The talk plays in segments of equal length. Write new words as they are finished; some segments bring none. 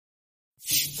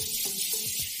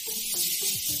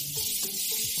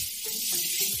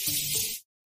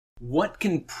What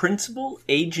can principal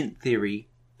agent theory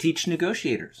teach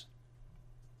negotiators?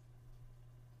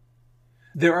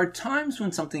 There are times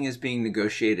when something is being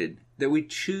negotiated that we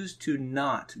choose to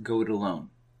not go it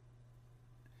alone.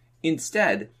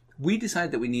 Instead, we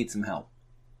decide that we need some help.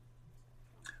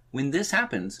 When this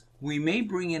happens, we may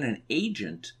bring in an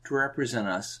agent to represent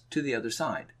us to the other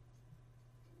side.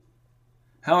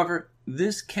 However,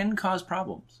 this can cause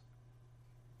problems.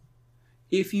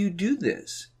 If you do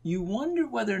this, you wonder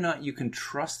whether or not you can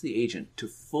trust the agent to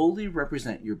fully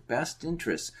represent your best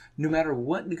interests, no matter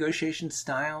what negotiation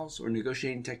styles or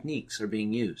negotiating techniques are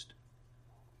being used.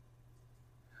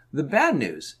 The bad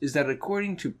news is that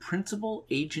according to principal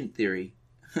agent theory,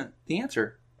 the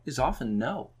answer is often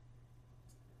no.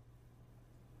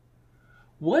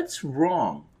 What's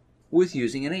wrong with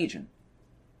using an agent?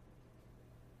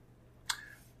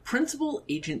 Principal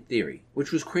agent theory,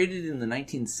 which was created in the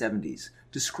 1970s,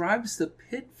 describes the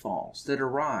pitfalls that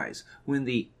arise when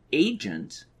the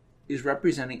agent is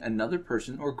representing another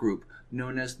person or group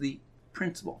known as the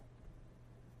principal.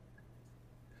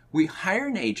 We hire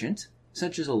an agent,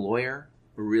 such as a lawyer,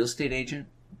 a real estate agent,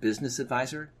 business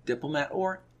advisor, diplomat,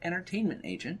 or entertainment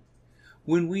agent,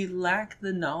 when we lack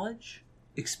the knowledge,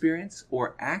 experience,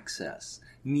 or access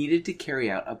needed to carry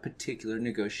out a particular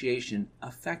negotiation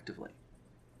effectively.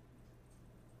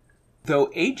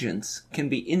 Though agents can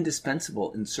be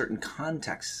indispensable in certain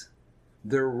contexts,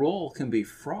 their role can be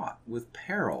fraught with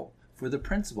peril for the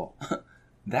principal.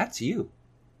 That's you.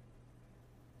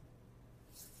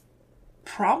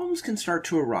 Problems can start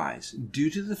to arise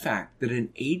due to the fact that an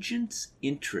agent's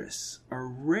interests are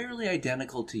rarely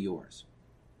identical to yours.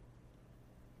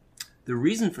 The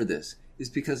reason for this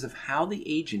is because of how the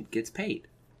agent gets paid.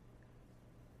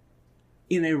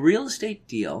 In a real estate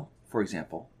deal, for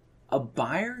example, a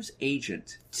buyer's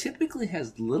agent typically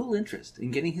has little interest in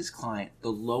getting his client the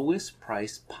lowest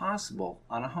price possible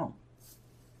on a home.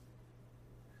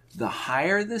 The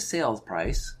higher the sales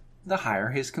price, the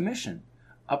higher his commission.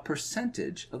 A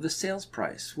percentage of the sales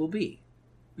price will be.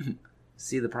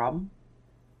 See the problem?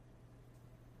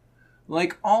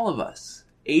 Like all of us,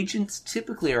 agents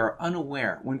typically are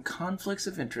unaware when conflicts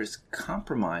of interest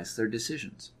compromise their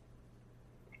decisions.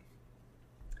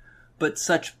 But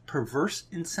such perverse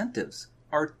incentives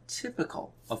are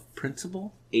typical of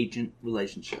principal-agent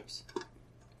relationships.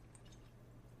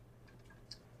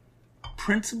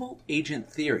 Principal-agent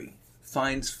theory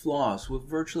finds flaws with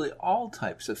virtually all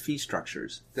types of fee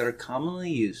structures that are commonly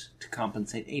used to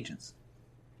compensate agents.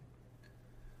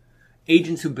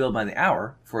 Agents who bill by the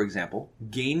hour, for example,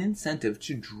 gain incentive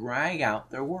to drag out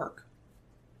their work.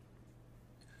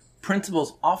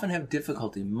 Principals often have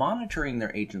difficulty monitoring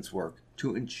their agents' work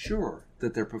to ensure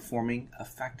that they're performing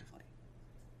effectively.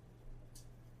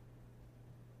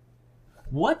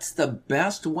 What's the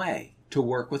best way to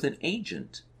work with an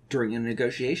agent during a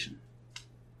negotiation?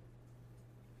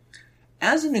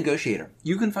 As a negotiator,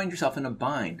 you can find yourself in a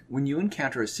bind when you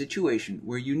encounter a situation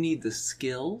where you need the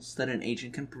skills that an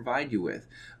agent can provide you with,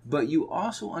 but you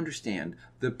also understand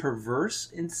the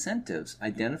perverse incentives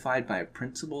identified by a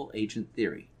principal agent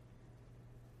theory.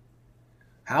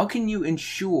 How can you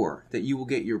ensure that you will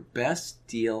get your best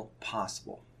deal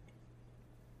possible?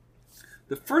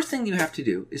 The first thing you have to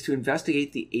do is to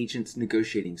investigate the agent's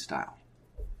negotiating style.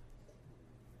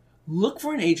 Look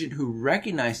for an agent who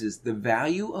recognizes the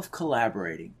value of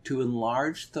collaborating to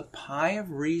enlarge the pie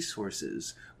of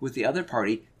resources with the other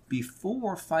party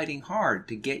before fighting hard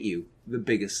to get you the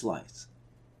biggest slice.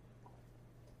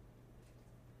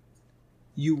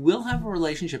 You will have a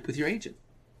relationship with your agent.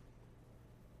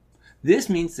 This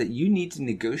means that you need to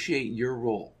negotiate your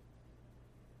role.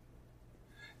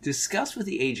 Discuss with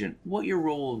the agent what your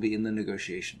role will be in the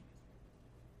negotiation.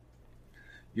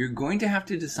 You're going to have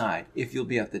to decide if you'll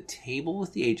be at the table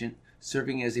with the agent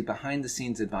serving as a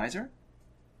behind-the-scenes advisor.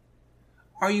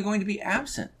 Are you going to be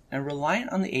absent and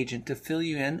reliant on the agent to fill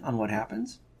you in on what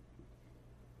happens?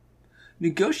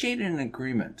 Negotiate an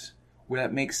agreement where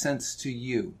that makes sense to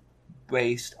you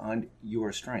based on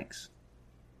your strengths.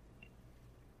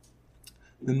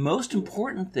 The most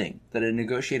important thing that a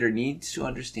negotiator needs to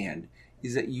understand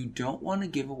is that you don't want to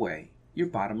give away your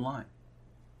bottom line.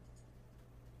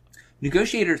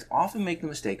 Negotiators often make the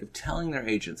mistake of telling their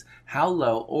agents how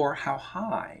low or how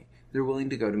high they're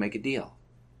willing to go to make a deal.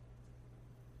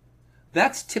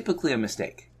 That's typically a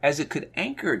mistake, as it could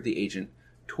anchor the agent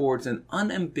towards an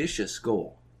unambitious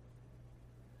goal.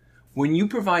 When you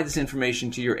provide this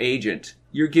information to your agent,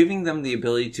 you're giving them the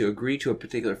ability to agree to a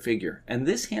particular figure, and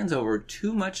this hands over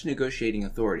too much negotiating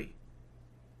authority.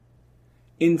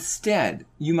 Instead,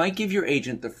 you might give your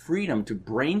agent the freedom to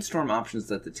brainstorm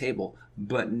options at the table,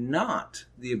 but not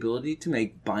the ability to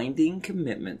make binding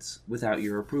commitments without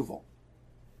your approval.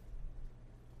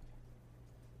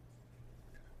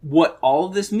 What all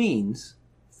of this means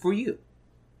for you.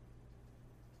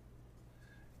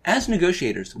 As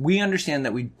negotiators, we understand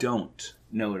that we don't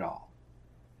know it all.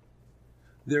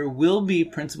 There will be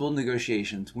principled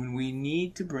negotiations when we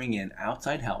need to bring in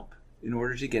outside help in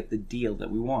order to get the deal that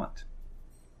we want.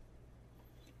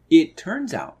 It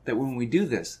turns out that when we do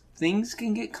this, things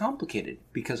can get complicated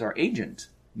because our agent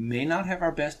may not have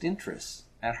our best interests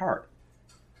at heart.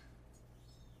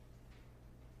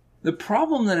 The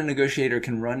problem that a negotiator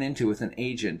can run into with an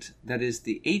agent, that is,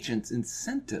 the agent's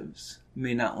incentives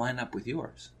may not line up with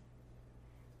yours.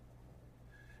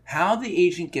 How the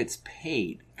agent gets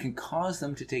paid can cause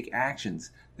them to take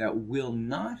actions that will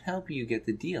not help you get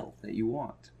the deal that you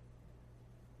want.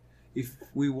 If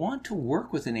we want to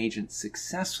work with an agent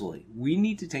successfully, we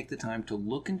need to take the time to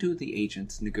look into the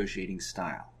agent's negotiating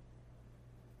style.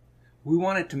 We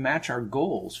want it to match our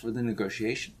goals for the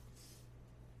negotiation.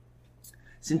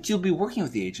 Since you'll be working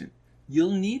with the agent,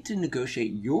 you'll need to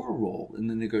negotiate your role in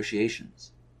the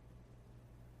negotiations.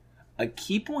 A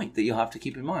key point that you'll have to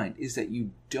keep in mind is that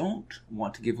you don't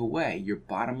want to give away your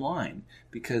bottom line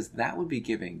because that would be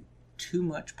giving too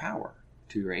much power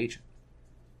to your agent.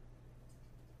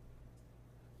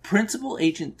 Principal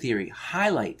agent theory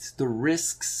highlights the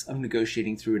risks of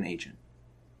negotiating through an agent.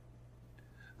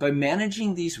 By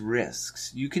managing these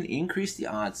risks, you can increase the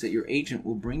odds that your agent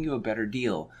will bring you a better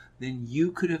deal than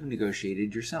you could have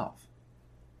negotiated yourself.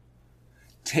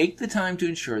 Take the time to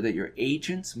ensure that your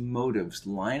agent's motives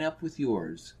line up with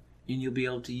yours, and you'll be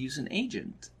able to use an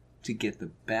agent to get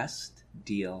the best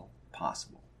deal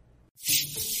possible.